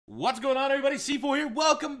What's going on, everybody? C4 here.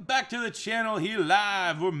 Welcome back to the channel here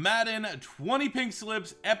live. We're Madden 20 Pink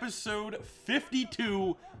Slips, episode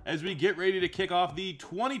 52, as we get ready to kick off the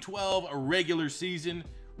 2012 regular season.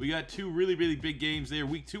 We got two really big games there,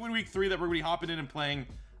 week 2 and week 3, that we're going to be hopping in and playing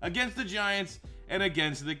against the Giants and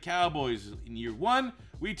against the Cowboys. In year 1,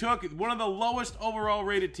 we took one of the lowest overall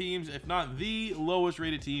rated teams, if not the lowest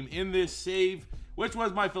rated team in this save, which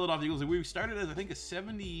was my Philadelphia Eagles. We started as, I think, a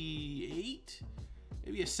 78?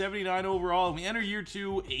 Maybe a 79 overall, and we enter year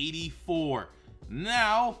 2, 84.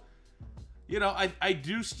 Now, you know, I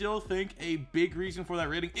do still think a big reason for that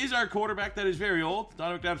rating is our quarterback that is very old.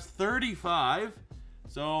 Donovan McNabb's 35.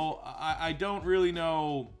 So I don't really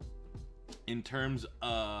know in terms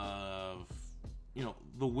of, you know,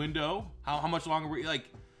 the window, how much longer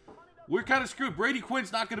we're kind of screwed. Brady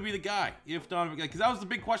Quinn's not going to be the guy if Donovan, because that was the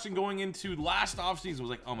big question going into last offseason. Was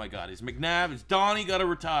like, oh my God, is McNabb, is Donnie got to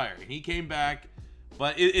retire? And he came back.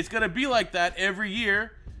 But it's going to be like that every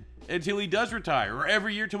year until he does retire, or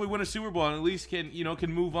every year until we win a Super Bowl and at least can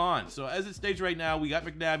move on. So as it stays right now, we got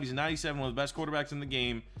McNabb. He's a 97, one of the best quarterbacks in the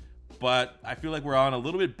game. But I feel like we're on a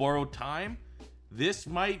little bit borrowed time. This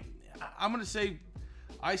might, I'm going to say,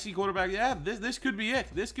 I see quarterback, yeah, this could be it.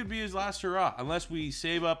 This could be his last hurrah, unless we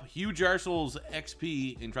save up huge Arsenal's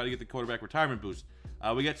XP and try to get the quarterback retirement boost.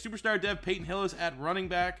 We got superstar dev Peyton Hillis at running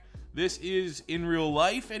back. This is in real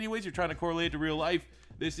life anyways. You're trying to correlate it to real life.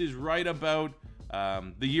 This is right about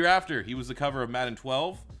the year after he was the cover of Madden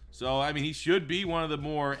 12. So, I mean, he should be one of the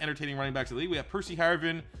more entertaining running backs in the league. We have Percy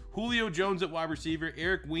Harvin, Julio Jones at wide receiver,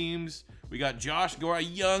 Eric Weems. We got Josh Gordon, a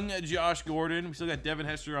young Josh Gordon. We still got Devin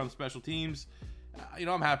Hester on the special teams. You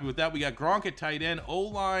know, I'm happy with that. We got Gronk at tight end.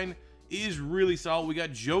 O-line is really solid. We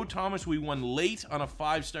got Joe Thomas, who we won late on a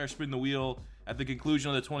 5-star spin the wheel at the conclusion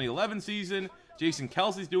of the 2011 season. Jason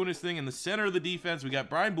Kelsey's doing his thing in the center of the defense. We got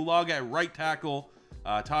Brian Bulaga at right tackle.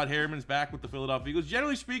 Todd Harriman's back with the Philadelphia Eagles.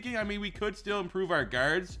 Generally speaking, I mean, we could still improve our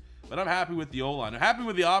guards, but I'm happy with the O-line. I'm happy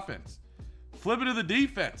with the offense. Flipping to the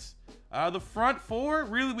defense. The front four,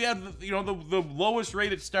 really, we have the lowest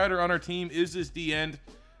rated starter on our team is this D-end,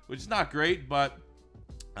 which is not great, but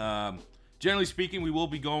generally speaking, we will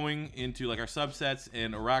be going into like our subsets,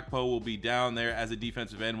 and Arakpo will be down there as a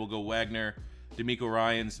defensive end. We'll go Wagner, D'Amico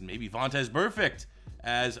Ryans, and maybe Vontaze Burfict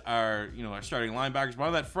as our starting linebackers. But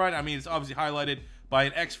on that front, I mean, it's obviously highlighted by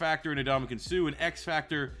an X factor in Ndamukong Suh, an X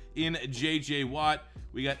factor in J.J. Watt.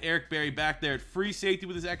 We got Eric Berry back there at free safety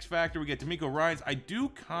with his X factor. We got D'Amico Ryans. I do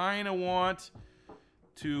kind of want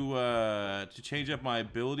to change up my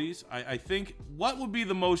abilities. I think what would be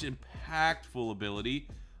the most impactful ability?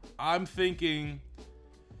 I'm thinking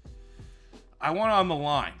I want it on the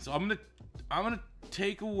line. So I'm gonna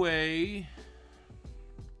take away.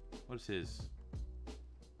 What's his?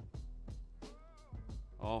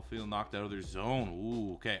 Oh, feeling knocked out of their zone.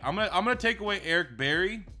 Ooh, okay. I'm gonna take away Eric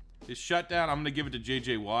Berry. His shutdown. I'm gonna give it to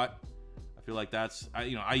J.J. Watt. I feel like that's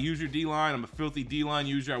I use your D-line. I'm a filthy D-line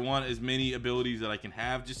user. I want as many abilities that I can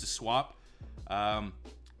have just to swap.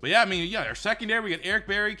 But yeah, I mean, yeah, our secondary, we got Eric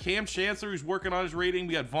Berry, Cam Chancellor, who's working on his rating.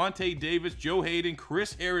 We got Vontae Davis, Joe Hayden,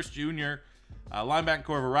 Chris Harris Jr., linebacker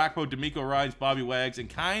core of Arakpo, D'Amico Ryans, Bobby Wags, and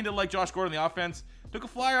kind of like Josh Gordon on the offense, took a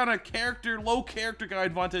flyer on a low character guy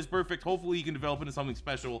in Vontaze Burfict. Hopefully he can develop into something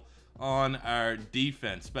special on our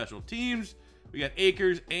defense. Special teams, we got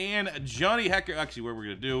Akers and Johnny Hekker. Actually, what we're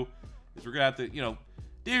going to do is we're going to have to,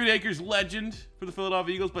 David Akers, legend for the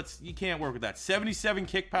Philadelphia Eagles, but you can't work with that. 77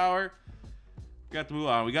 kick power. Got to move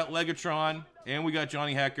on. We got Legatron, and we got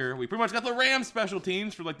Johnny Hekker. We pretty much got the Rams special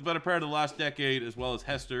teams for like the better part of the last decade, as well as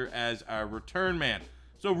Hester as our return man.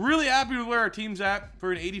 So really happy with where our team's at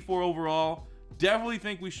for an 84 overall. Definitely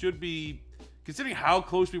think we should be, considering how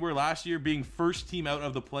close we were last year, being first team out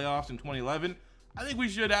of the playoffs in 2011. I think we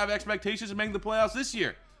should have expectations of making the playoffs this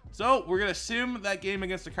year. So we're going to sim that game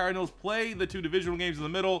against the Cardinals, play the 2 divisional games in the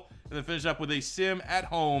middle, and then finish up with a sim at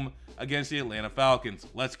home against the Atlanta Falcons.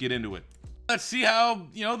 Let's get into it. Let's see how,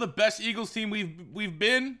 the best Eagles team we've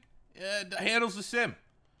been handles the sim.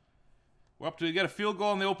 We got a field goal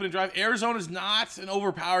on the opening drive. Arizona's not an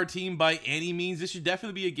overpowered team by any means. This should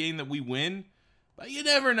definitely be a game that we win, but you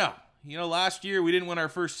never know. Last year we didn't win our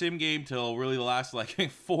first sim game till really the last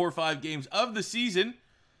 4 or 5 games of the season.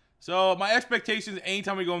 So my expectations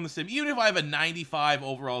anytime we go in the sim, even if I have a 95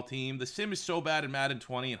 overall team, the sim is so bad in Madden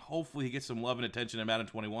 20, and hopefully he gets some love and attention in Madden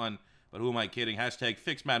 21. But who am I kidding? Hashtag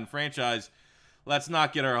fix Madden franchise. Let's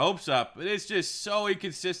not get our hopes up. But it's just so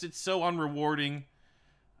inconsistent, so unrewarding.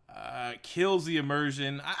 Kills the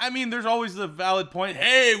immersion. I mean, there's always the valid point.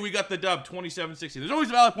 Hey, we got the dub, 27-60. There's always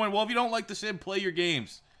the valid point. Well, if you don't like the sim, play your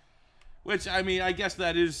games. Which, I mean, I guess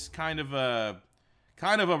that is kind of a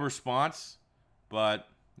response. But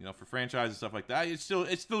you know, for franchise and stuff like that, it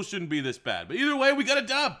still shouldn't be this bad. But either way, we got a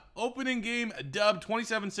dub. Opening game dub,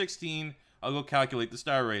 27-16. I'll go calculate the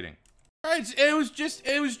star rating. All right, it was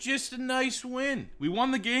just a nice win. We won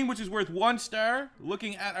the game, which is worth 1 star.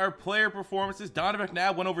 Looking at our player performances, Donovan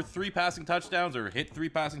McNabb went over 3 passing touchdowns, or hit 3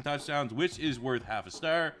 passing touchdowns, which is worth half a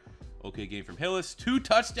star. Okay game from Hillis. 2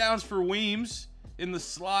 touchdowns for Weems in the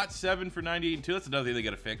slot, 7 for 98 and 2. That's another thing they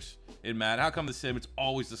got to fix in Madden. How come the sim, it's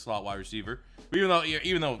always the slot wide receiver? Even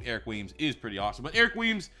though Eric Weems is pretty awesome. But Eric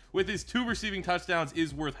Weems, with his 2 receiving touchdowns,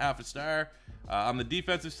 is worth half a star. On the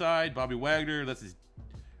defensive side, Bobby Wagner, that's his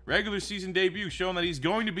regular season debut, showing that he's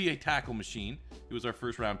going to be a tackle machine. He was our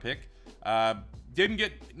first round pick. Didn't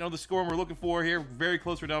get the score we're looking for here. Very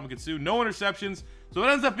close for Dalvin Kinsu. No interceptions. So it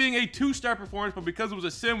ends up being a 2-star performance, but because it was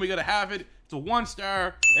a sim, we got to have it. It's a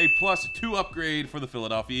 1-star, a +2 upgrade for the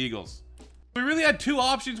Philadelphia Eagles. We really had 2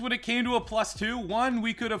 options when it came to a +2. One,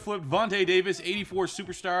 we could have flipped Vontae Davis, 84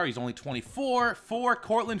 superstar. He's only 24. 4,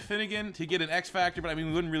 Cortland Finnegan to get an X factor, but I mean,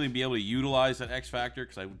 we wouldn't really be able to utilize that X factor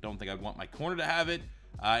because I don't think I'd want my corner to have it.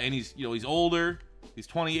 And he's older. He's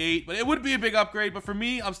 28, but it would be a big upgrade. But for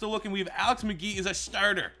me, I'm still looking. We have Alex McGee is a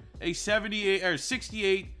starter, a 78 or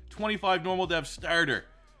 68, 25 normal dev starter.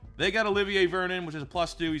 They got Olivier Vernon, which is a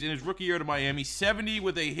 +2. He's in his rookie year to Miami. 70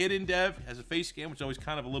 with a hidden dev, has a face scan, which is always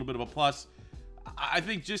kind of a little bit of a plus. I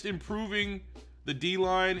think just improving the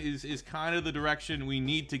D-line is kind of the direction we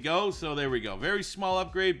need to go. So there we go. Very small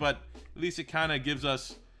upgrade, but at least it kind of gives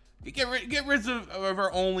us get rid of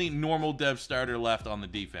our only normal dev starter left on the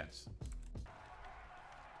defense.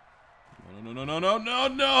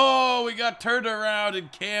 No. We got turned around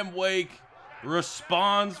and Cam Wake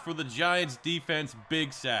responds for the Giants defense.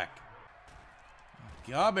 Big sack.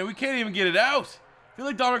 God, man, we can't even get it out. I feel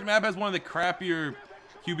like Dominic Mapp has one of the crappier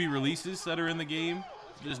QB releases that are in the game.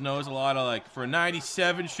 Just knows a lot of, like, for a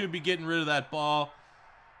 97, should be getting rid of that ball.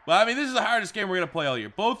 But, I mean, this is the hardest game we're going to play all year.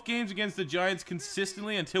 Both games against the Giants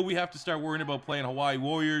consistently until we have to start worrying about playing Hawaii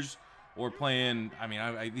Warriors or playing, I mean,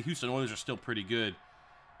 the Houston Oilers are still pretty good.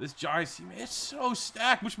 This Giants team, it's so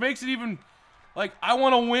stacked, which makes it even, like, I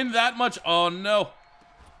want to win that much. Oh, no.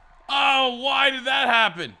 Oh, why did that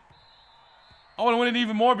happen? I want to win it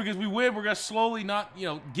even more because we win. We're going to slowly not,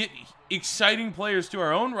 get exciting players to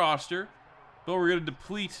our own roster, but we're going to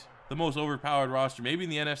deplete the most overpowered roster, maybe in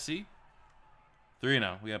the NFC.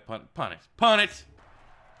 3-0. We got punt it. Punt it.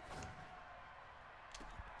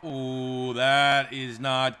 Oh, that is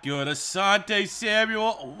not good. Asante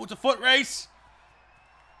Samuel. Oh, it's a foot race.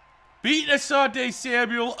 Beating Asante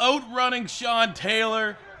Samuel. Outrunning Sean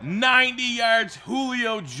Taylor. 90 yards.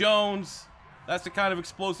 Julio Jones. That's the kind of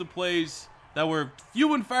explosive plays that were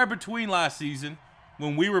few and far between last season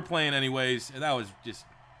when we were playing anyways. And that was just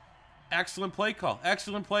excellent play call.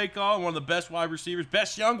 Excellent play call. One of the best wide receivers,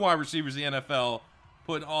 best young wide receivers in the NFL,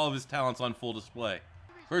 putting all of his talents on full display.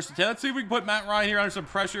 First and 10. Let's see if we can put Matt Ryan here under some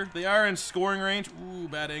pressure. They are in scoring range. Ooh,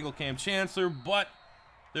 bad angle, Cam Chancellor, but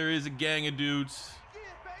there is a gang of dudes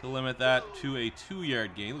to limit that to a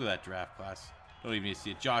 2-yard gain. Look at that draft class. Don't even need to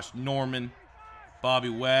see it. Josh Norman, Bobby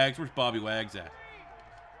Wags. Where's Bobby Wags at?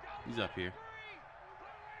 He's up here.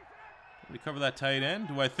 We cover that tight end.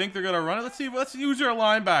 Do I think they're gonna run it? Let's see. Let's use our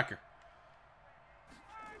linebacker.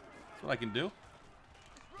 That's what I can do.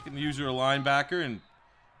 I can use our linebacker and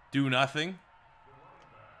do nothing.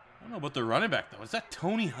 I don't know about the running back though. Is that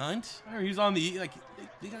Tony Hunt? Or he's on the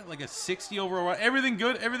they got like a 60 overall. Everything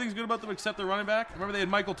good. Everything's good about them except the running back. Remember they had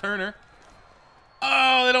Michael Turner.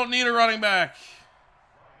 Oh, they don't need a running back.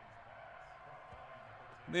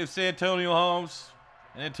 They have Santonio Holmes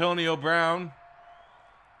and Antonio Brown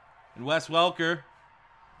and Wes Welker.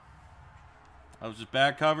 That was just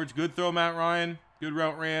bad coverage. Good throw, Matt Ryan. Good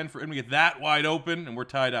route ran for him to get that wide open, and we're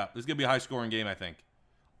tied up. This is going to be a high-scoring game, I think.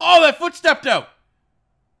 Oh, that foot stepped out.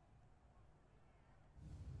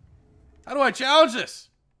 How do I challenge this?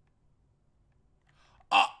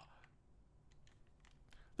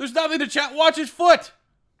 There's nothing to challenge. Watch his foot.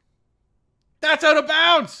 That's out of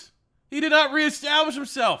bounds. He did not reestablish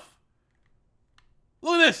himself.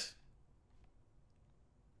 Look at this.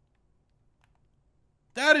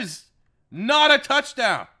 That is not a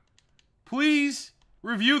touchdown. Please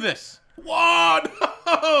review this. Whoa,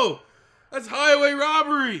 no! That's highway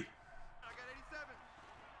robbery.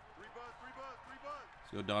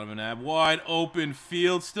 Let's go Donovan Ab. Wide open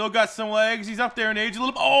field. Still got some legs. He's up there in age a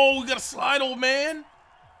little. Oh, we got a slide, old man.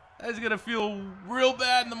 That's going to feel real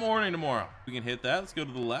bad in the morning tomorrow. We can hit that. Let's go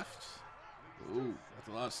to the left. Ooh, that's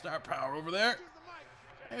a lot of star power over there.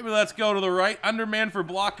 Maybe let's go to the right. Underman for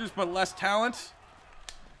blockers, but less talent.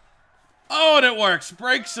 Oh, and it works.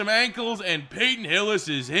 Breaks some ankles, and Peyton Hillis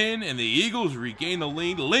is in, and the Eagles regain the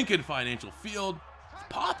lead. Lincoln Financial Field.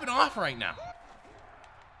 popping off right now.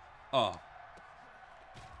 Oh.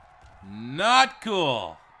 Not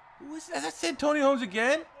cool. Who is that? Is that San Antonio Holmes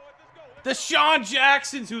again? The Sean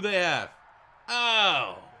Jackson's who they have.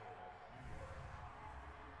 Oh.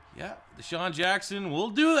 Yeah, the Sean Jackson will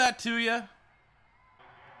do that to you.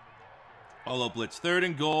 Follow blitz, 3rd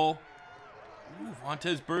and goal. Ooh,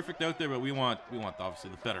 Vontez perfect out there, but we want obviously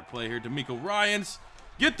the better play here. D'Amico Ryans.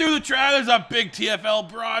 Get through the try. There's a big TFL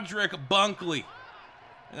Broderick Bunkley.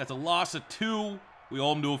 And that's a loss of 2. We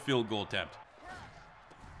hold him to a field goal attempt.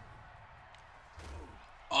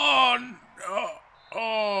 Oh, no.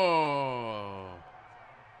 Oh.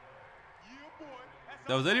 If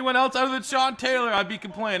that was anyone else other than Sean Taylor, I'd be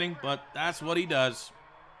complaining, but that's what he does.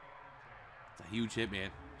 It's a huge hit,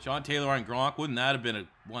 man. Sean Taylor on Gronk, wouldn't that have been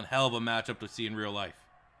one hell of a matchup to see in real life?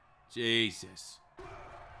 Jesus.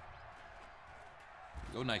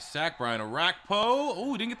 Go, nice sack, Brian Arakpo.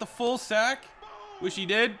 Oh, didn't get the full sack. Wish he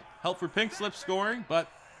did. Help for Pink Slip scoring, but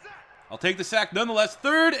I'll take the sack nonetheless.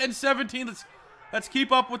 3rd and 17. Let's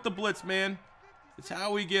keep up with the blitz, man. It's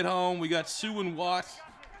how we get home. We got Sue and Watt.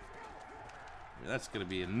 That's going to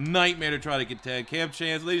be a nightmare to try to get 10. Cam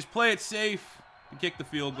Chance, they just play it safe and kick the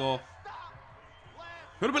field goal.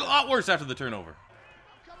 Could have been a lot worse after the turnover.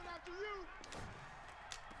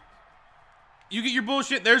 You get your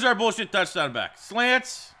bullshit. There's our bullshit touchdown back.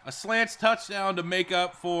 Slants. A slants touchdown to make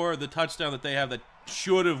up for the touchdown that they have that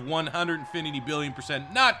should have 150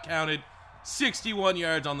 billion% not counted. 61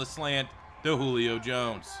 yards on the slant to Julio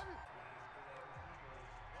Jones.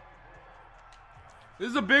 This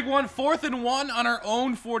is a big one. 4th and 1 on our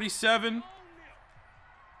own 47.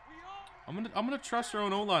 I'm gonna trust our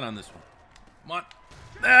own O-line on this one. Come on.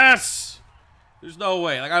 Yes! There's no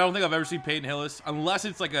way. Like, I don't think I've ever seen Peyton Hillis, unless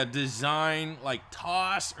it's like a design, like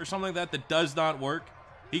toss or something like that does not work.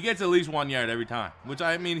 He gets at least 1 yard every time, which,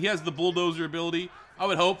 I mean, he has the bulldozer ability. I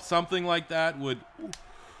would hope something like that would,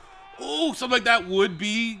 something like that would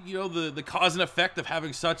be, you know, the cause and effect of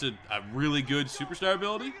having such a really good superstar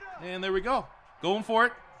ability. And there we go. Going for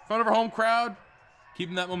it. In front of our home crowd.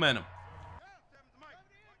 Keeping that momentum.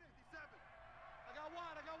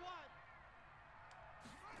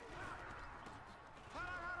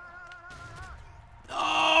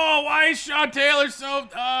 Oh, why is Sean Taylor so...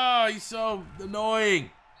 Oh, he's so annoying.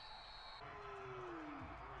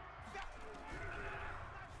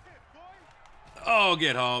 Oh,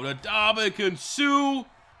 get home. Ndamukong Suh.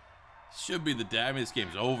 Should be the day. I mean, this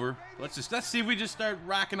game's over. Let's see if we just start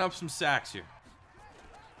racking up some sacks here.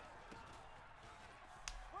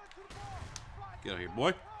 Get out of here,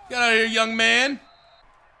 boy. Get out of here, young man.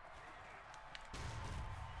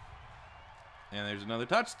 And there's another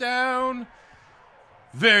touchdown.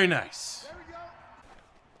 Very nice.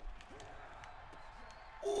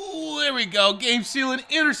 Ooh, there we go. Game-sealing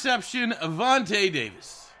interception, Vontae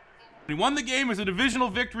Davis. He won the game as a divisional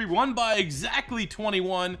victory, won by exactly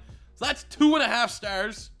 21. So that's 2.5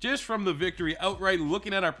 stars just from the victory outright.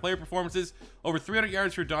 Looking at our player performances, over 300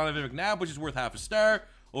 yards for Donovan McNabb, which is worth half a star.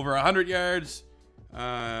 Over 100 yards,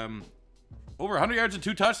 and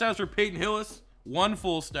 2 touchdowns for Peyton Hillis, 1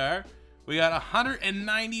 full star. We got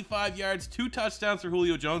 195 yards, 2 touchdowns for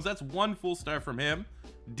Julio Jones. That's 1 full star from him.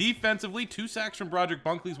 Defensively, 2 sacks from Broderick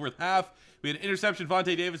Bunkley's worth half. We had an interception,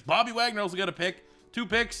 Vontae Davis. Bobby Wagner also got a pick. 2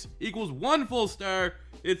 picks equals 1 full star.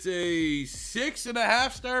 It's a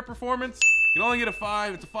 6.5 star performance. You can only get a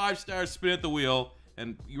 5. It's a 5 star spin at the wheel,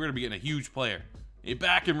 and you're going to be getting a huge player.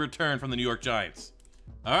 Back in return from the New York Giants.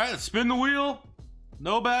 All right, let's spin the wheel.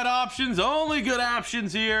 No bad options, only good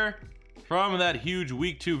options here from that huge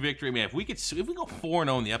week 2 victory. Man, if we go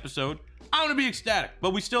 4-0 in the episode, I'm gonna be ecstatic.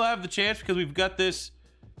 But we still have the chance because we've got this.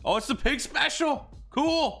 Oh, it's the pig special.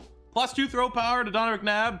 Cool. +2 throw power to Donovan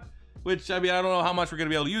McNabb, which, I mean, I don't know how much we're gonna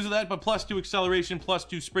be able to use of that, but +2 acceleration,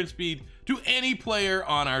 +2 sprint speed to any player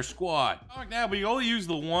on our squad. McNabb, we only use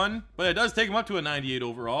the 1, but it does take him up to a 98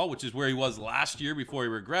 overall, which is where he was last year before he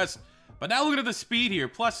regressed. But now look at the speed here.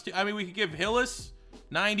 +2. I mean, we could give Hillis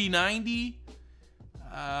 90-90.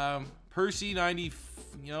 Percy 90.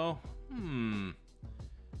 You know, I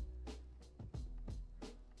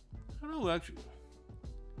don't know, actually.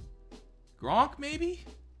 Gronk, maybe?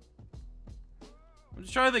 I'm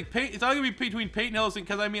just trying to think. It's not going to be between Peyton Hillis and,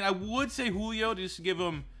 because, I mean, I would say Julio just to give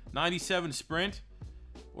him 97 sprint.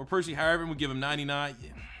 Or Percy Harvin would give him 99.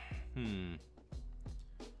 I'm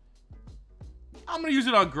going to use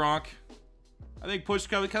it on Gronk. I think push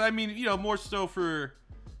cover, because, I mean, you know, more so for,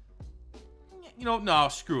 you know, no,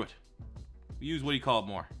 screw it. We use what do you call it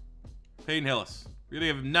more. Peyton Hillis. We're going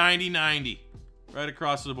to give him 90-90 right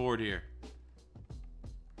across the board here.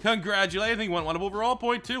 Congratulations. I think he went 1 up overall,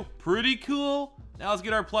 point 2. Pretty cool. Now let's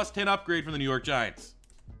get our +10 upgrade from the New York Giants.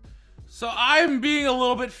 So I'm being a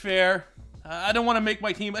little bit fair. I don't want to make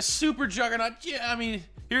my team a super juggernaut. Yeah, I mean,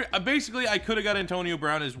 here, basically, I could have got Antonio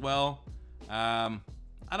Brown as well. I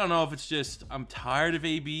don't know if it's just I'm tired of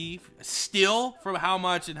AB still from how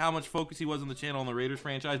much focus he was on the channel on the Raiders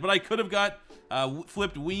franchise. But I could have got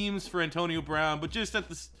flipped Weems for Antonio Brown, but just at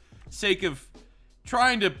the sake of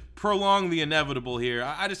trying to prolong the inevitable here,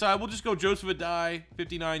 I decided we'll just go Joseph Adai,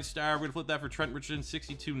 59 star. We're going to flip that for Trent Richardson,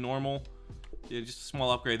 62 normal. Yeah, just a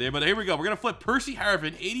small upgrade there. But here we go. We're going to flip Percy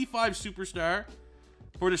Harvin, 85 superstar,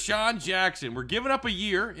 for Deshaun Jackson. We're giving up a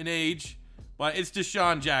year in age, but it's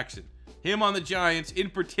Deshaun Jackson. Him on the Giants in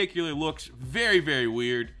particular looks very, very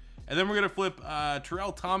weird. And then we're going to flip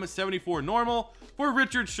Terrell Thomas, 74 normal, for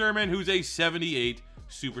Richard Sherman, who's a 78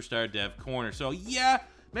 superstar dev corner. So, yeah,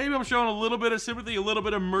 maybe I'm showing a little bit of sympathy, a little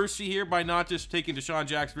bit of mercy here by not just taking Deshaun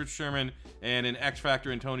Jackson, Richard Sherman, and an X-Factor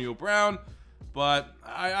Antonio Brown. But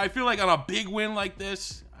I feel like on a big win like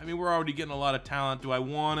this, I mean, we're already getting a lot of talent. Do I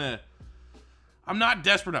want to... I'm not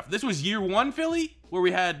desperate enough. This was year one Philly, where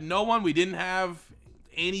we had no one. We didn't have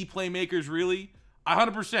any playmakers, really.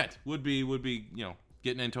 100% would be, you know,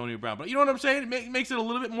 getting Antonio Brown. But you know what I'm saying? It makes it a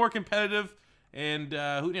little bit more competitive. And,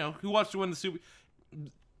 who wants to win the Super...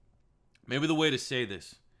 Maybe the way to say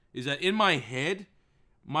this is that in my head,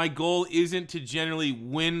 my goal isn't to generally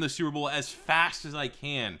win the Super Bowl as fast as I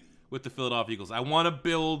can with the Philadelphia Eagles. I want to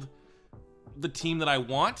build the team that I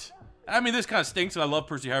want. I mean, this kind of stinks, and I love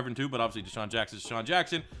Percy Harvin too, but obviously Deshaun Jackson is Deshaun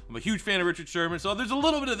Jackson. I'm a huge fan of Richard Sherman, so there's a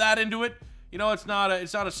little bit of that into it. You know, it's not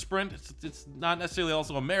a sprint. It's not necessarily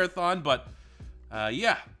also a marathon, but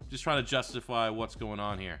yeah, just trying to justify what's going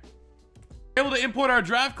on here. Able to import our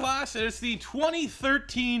draft class, and it's the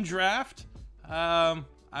 2013 draft. I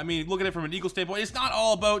mean, looking at it from an Eagles standpoint, it's not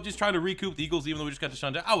all about just trying to recoup the Eagles, even though we just got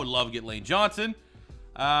Deshaun Jackson. I would love to get Lane Johnson.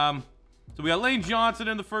 So we got Lane Johnson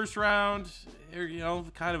in the first round. You know,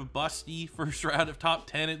 kind of a busty first round of top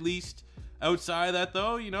 10 at least. Outside of that,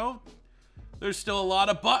 though, you know, there's still a lot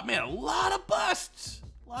of a lot of busts.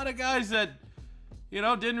 A lot of guys that, you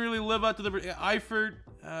know, didn't really live up to the Eifert,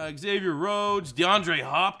 Xavier Rhodes, DeAndre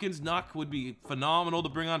Hopkins. Nuck would be phenomenal to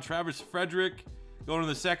bring on. Travis Frederick. Going to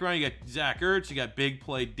the second round, you got Zach Ertz. You got big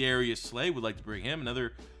play Darius Slay. Would like to bring him.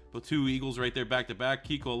 Another two Eagles right there back to back.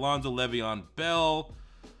 Kiko Alonso, Le'Veon Bell.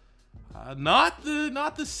 Not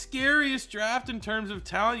the scariest draft in terms of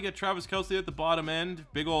talent. You got Travis Kelce at the bottom end.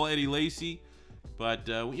 Big ol' Eddie Lacy. But,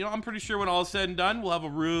 you know, I'm pretty sure when all is said and done, we'll have a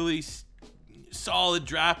really solid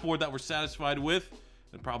draft board that we're satisfied with.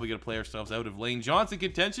 And probably going to play ourselves out of Lane Johnson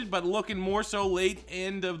contention, but looking more so late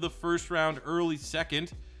end of the first round, early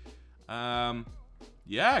second.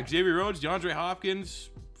 Yeah, Xavier Rhodes, DeAndre Hopkins,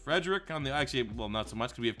 Frederick on the... Actually, well, not so much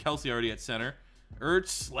because we have Kelce already at center. Ertz,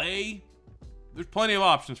 Slay. There's plenty of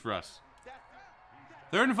options for us.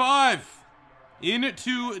 3rd and 5.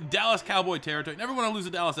 Into Dallas Cowboy territory. Never want to lose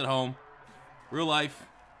to Dallas at home. Real life.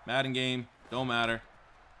 Madden game. Don't matter.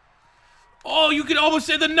 Oh, you could almost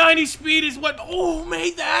say the 90 speed is what... Oh,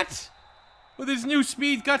 made that! With his new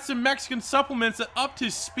speed, got some Mexican supplements that upped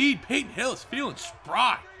his speed. Peyton Hill is feeling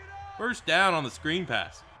spry. First down on the screen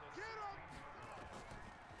pass.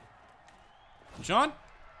 Deshaun?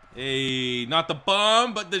 Hey, not the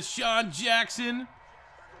bomb, but Deshaun Jackson.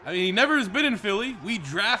 I mean, he never has been in Philly. We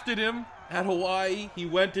drafted him at Hawaii. He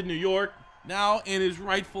went to New York. Now in his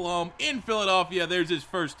rightful home in Philadelphia, there's his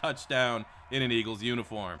first touchdown in an Eagles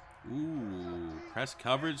uniform. Ooh, press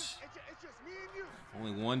coverage.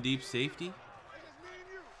 Only one deep safety.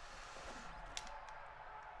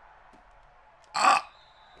 Ah,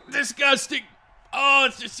 disgusting. Oh,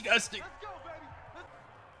 it's disgusting.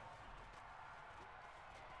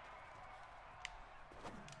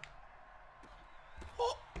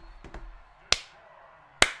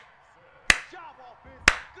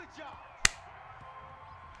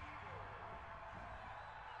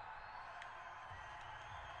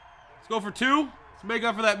 Let's go for 2. Let's make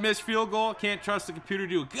up for that missed field goal. Can't trust the computer to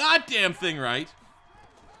do a goddamn thing right.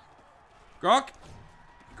 Gronk.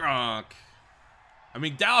 Gronk. I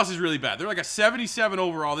mean, Dallas is really bad. They're like a 77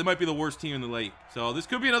 overall. They might be the worst team in the league. So this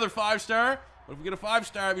could be another 5-star. But if we get a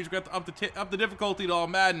 5-star, we just got to up the difficulty to all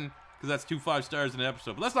Madden, because that's 2 5-stars in an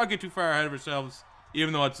episode. But let's not get too far ahead of ourselves,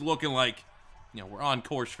 even though it's looking like, you know, we're on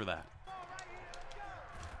course for that.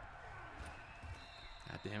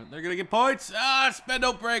 God damn it, they're going to get points. Ah, spend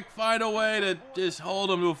no break. Find a way to just hold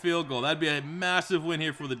them to a field goal. That'd be a massive win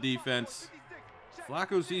here for the defense.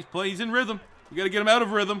 Flacco's he's in rhythm. We got to get him out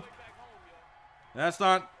of rhythm. That's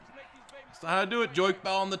not how to do it. Joik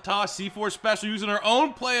Bell on the toss. C4 special using our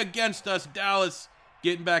own play against us. Dallas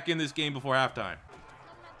getting back in this game before halftime.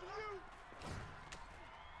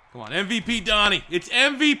 Come on, MVP Donnie. It's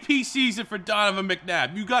MVP season for Donovan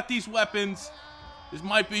McNabb. You got these weapons. This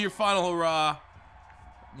might be your final hurrah.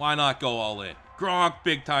 Why not go all in? Gronk,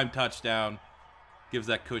 big time touchdown. Gives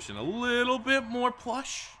that cushion a little bit more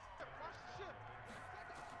plush.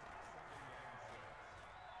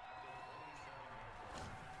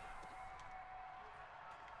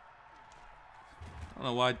 I don't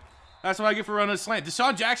know why. That's what I get for running a slant.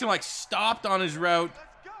 Deshaun Jackson, like, stopped on his route,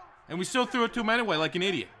 and we still threw it to him anyway, like an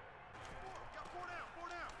idiot.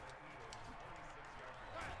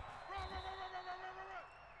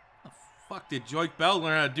 How the fuck did Joyke Bell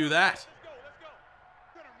learn how to do that?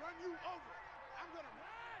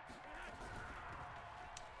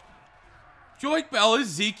 Joyke Bell is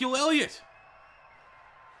Ezekiel Elliott.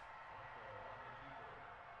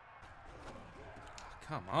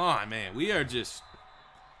 Come on, man. We're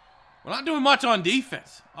not doing much on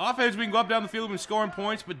defense. Offense, we can go up down the field and scoring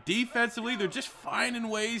points, but defensively, they're just finding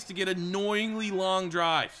ways to get annoyingly long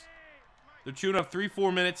drives. They're chewing up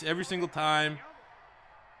 3-4 minutes every single time.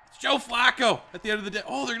 It's Joe Flacco at the end of the day.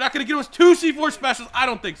 Oh, they're not going to give us 2 C4 specials? I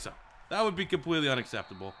don't think so. That would be completely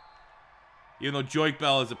unacceptable. Even though Joyke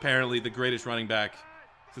Bell is apparently the greatest running back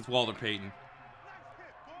since Walter Payton.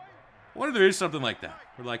 I wonder if there is something like that.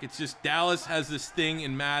 Where, like, it's just Dallas has this thing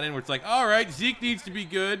in Madden where it's like, all right, Zeke needs to be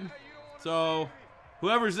good. So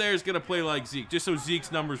whoever's there is going to play like Zeke, just so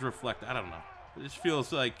Zeke's numbers reflect. I don't know. It just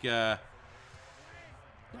feels like, I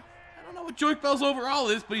don't know what Joyke Bell's overall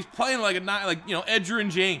is, but he's playing like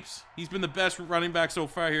Edgerrin James. He's been the best running back so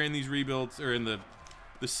far here in these rebuilds, or in the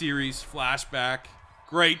series. Flashback.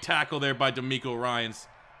 Great tackle there by D'Amico Ryans.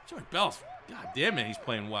 Joyke Bell's, god damn it, he's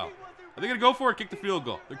playing well. Are they going to go for it? Kick the field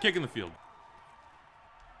goal. They're kicking the field.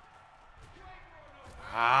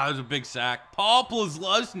 Ah, there's a big sack. Paul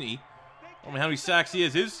Plazluzny. I don't know how many sacks he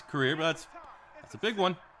has his career, but that's a big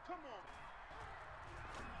one.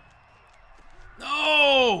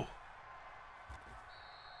 No!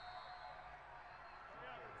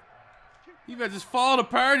 Defense is falling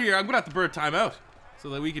apart here. I'm going to have to burn a timeout so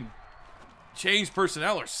that we can change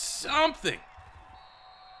personnel or something.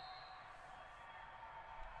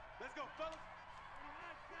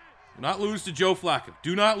 Do not lose to Joe Flacco.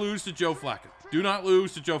 Do not lose to Joe Flacco. Do not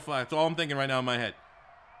lose to Joe Flacco. That's all I'm thinking right now in my head.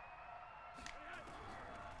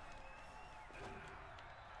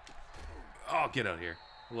 Oh, get out of here.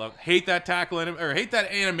 Hate that tackle, or hate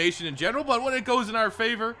that animation in general, but when it goes in our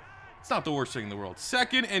favor, it's not the worst thing in the world.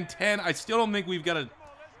 2nd and 10. I still don't think we've got a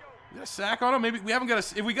sack on him. Maybe we haven't got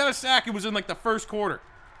a. If we got a sack, it was in like the first quarter.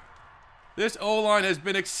 This O-line has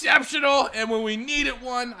been exceptional, and when we needed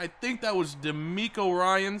one, I think that was D'Amico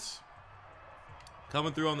Ryans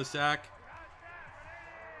coming through on the sack.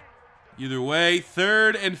 Either way,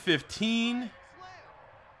 3rd and 15.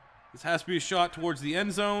 This has to be a shot towards the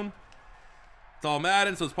end zone. It's all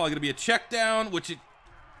Madden, so it's probably going to be a check down, which it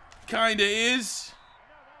kind of is.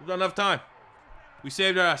 We've got enough time. We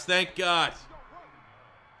saved our ass, thank God.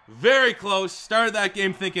 Very close. Started that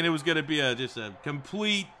game thinking it was going to be just a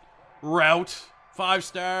complete rout.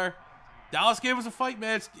 5-star. Dallas gave us a fight,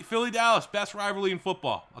 man. It's Philly-Dallas, best rivalry in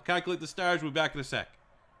football. I'll calculate the stars. We'll be back in a sec.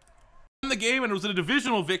 In the game, and it was a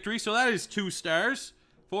divisional victory, so that is 2 stars.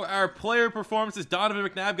 For our player performances, Donovan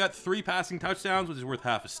McNabb got 3 passing touchdowns, which is worth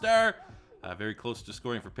half a star. Very close to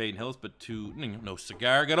scoring for Peyton Hillis, but no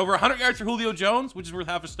cigar. Got over 100 yards for Julio Jones, which is worth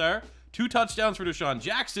half a star. 2 touchdowns for Deshaun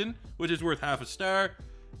Jackson, which is worth half a star.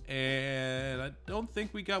 And I don't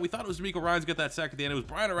think we thought it was D'Amico Ryans got that sack at the end. It was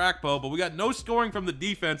Brian Arakpo, but we got no scoring from the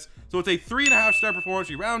defense. So it's a 3.5-star performance.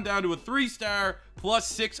 We round down to a 3-star plus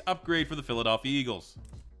 6 upgrade for the Philadelphia Eagles.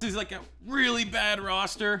 This is like a really bad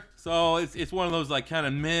roster, so it's one of those like kind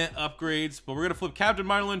of meh upgrades. But we're gonna flip Captain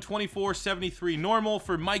Marlin 24.73 normal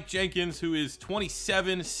for Mike Jenkins, who is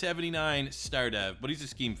 27.79 star dev, but he's a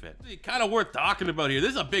scheme fit. Kind of worth talking about here.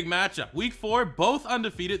 This is a big matchup. Week 4, both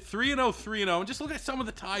undefeated, 3-0, 3-0. And just look at some of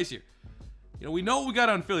the ties here. You know, we know what we got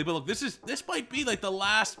on Philly, but look, this might be like the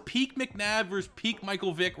last peak McNabb versus peak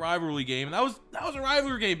Michael Vick rivalry game. And that was a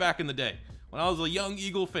rivalry game back in the day. When I was a young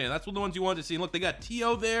Eagle fan, that's one of the ones you wanted to see. And look, they got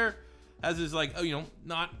T.O. there, as is like,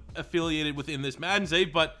 not affiliated within this Madden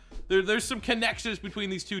save, but there's some connections between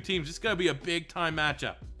these two teams. It's going to be a big-time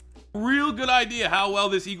matchup. Real good idea how well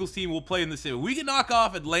this Eagles team will play in this save. We can knock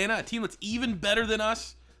off Atlanta, a team that's even better than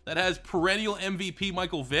us, that has perennial MVP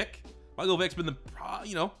Michael Vick. Michael Vick's been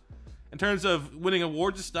in terms of winning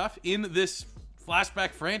awards and stuff, in this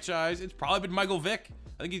flashback franchise, it's probably been Michael Vick.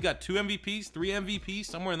 I think he's got 2 MVPs, 3 MVPs,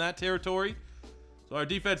 somewhere in that territory. So our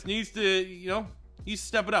defense needs to,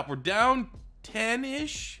 step it up. We're down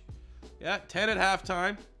 10-ish. Yeah, 10 at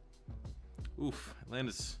halftime. Oof,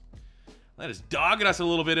 Atlanta's That is dogging us a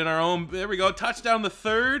little bit in our own. There we go. Touchdown the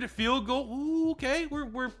third. Field goal. Ooh, okay.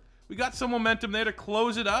 We got some momentum there to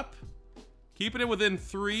close it up. Keeping it within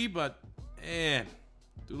 3, but man,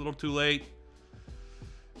 a little too late.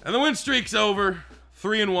 And the win streak's over.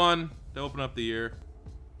 3-1 to open up the year.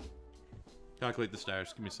 Calculate the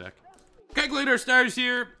stars. Give me a sec. Calculate our stars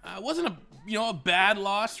here. Wasn't a bad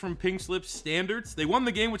loss from Pink Slip standards. They won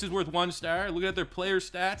the game, which is worth 1 star. Looking at their player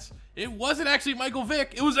stats, it wasn't actually Michael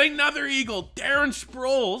Vick. It was another Eagle, Darren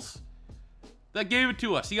Sproles, that gave it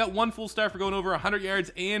to us. He got 1 full star for going over 100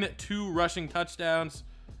 yards and 2 rushing touchdowns.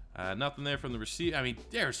 Nothing there from the receiver. I mean,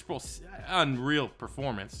 Darren Sproles, unreal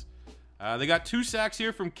performance. They got 2 sacks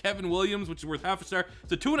here from Kevin Williams, which is worth half a star.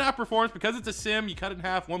 It's a 2.5 performance. Because it's a sim, you cut it in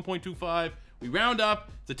half, 1.25. We round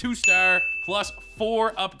up. It's a 2-star plus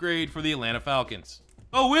 4 upgrade for the Atlanta Falcons.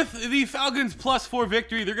 Oh, with the Falcons plus 4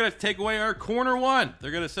 victory, they're going to take away our corner 1.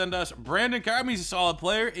 They're going to send us Brandon Carr. He's a solid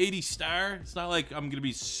player, 80-star. It's not like I'm going to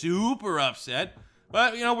be super upset.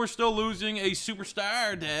 But, we're still losing a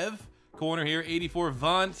superstar dev corner here, 84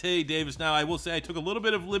 Vontae Davis. Now, I will say I took a little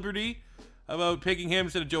bit of liberty about picking him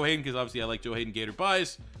instead of Joe Hayden, because obviously I like Joe Hayden Gator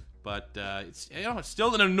bias. But it's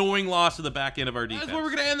still an annoying loss to the back end of our defense. That's where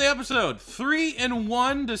we're going to end the episode.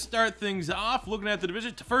 3-1 to start things off. Looking at the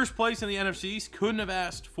division, first place in the NFC East. Couldn't have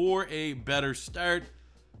asked for a better start.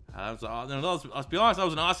 Let's be honest, that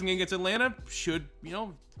was an awesome game against Atlanta. Should,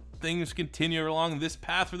 things continue along this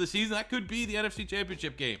path for the season, that could be the NFC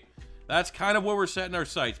Championship game. That's kind of where we're setting our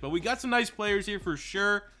sights. But we got some nice players here for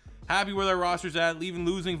sure. Happy where our roster's at, even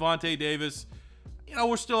losing Vontae Davis.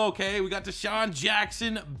 We're still okay. We got Deshaun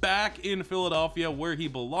Jackson back in Philadelphia where he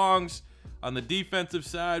belongs. On the defensive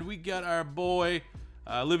side, we got our boy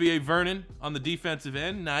Olivier Vernon on the defensive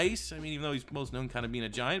end. Nice. I mean, even though he's most known kind of being a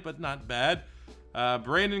giant, but not bad.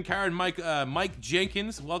 Brandon Carr and Mike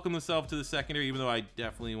Jenkins welcome themselves to the secondary, even though I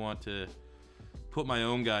definitely want to put my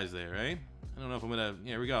own guys there, right? I don't know if I'm going to...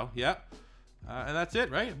 Here we go. Yeah. And that's it,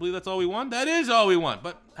 right? I believe that's all we won. That is all we want,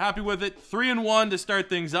 but happy with it. 3-1 to start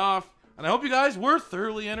things off. And I hope you guys were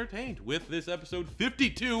thoroughly entertained with this episode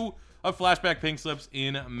 52 of Flashback Pink Slips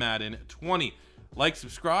in Madden 20. Like,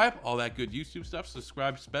 subscribe, all that good YouTube stuff.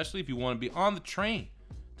 Subscribe, especially if you want to be on the train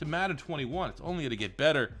to Madden 21. It's only going to get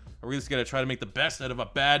better. We're just going to try to make the best out of a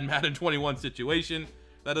bad Madden 21 situation.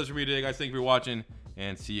 That does it for me today, guys. Thank you for watching,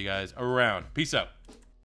 and see you guys around. Peace out.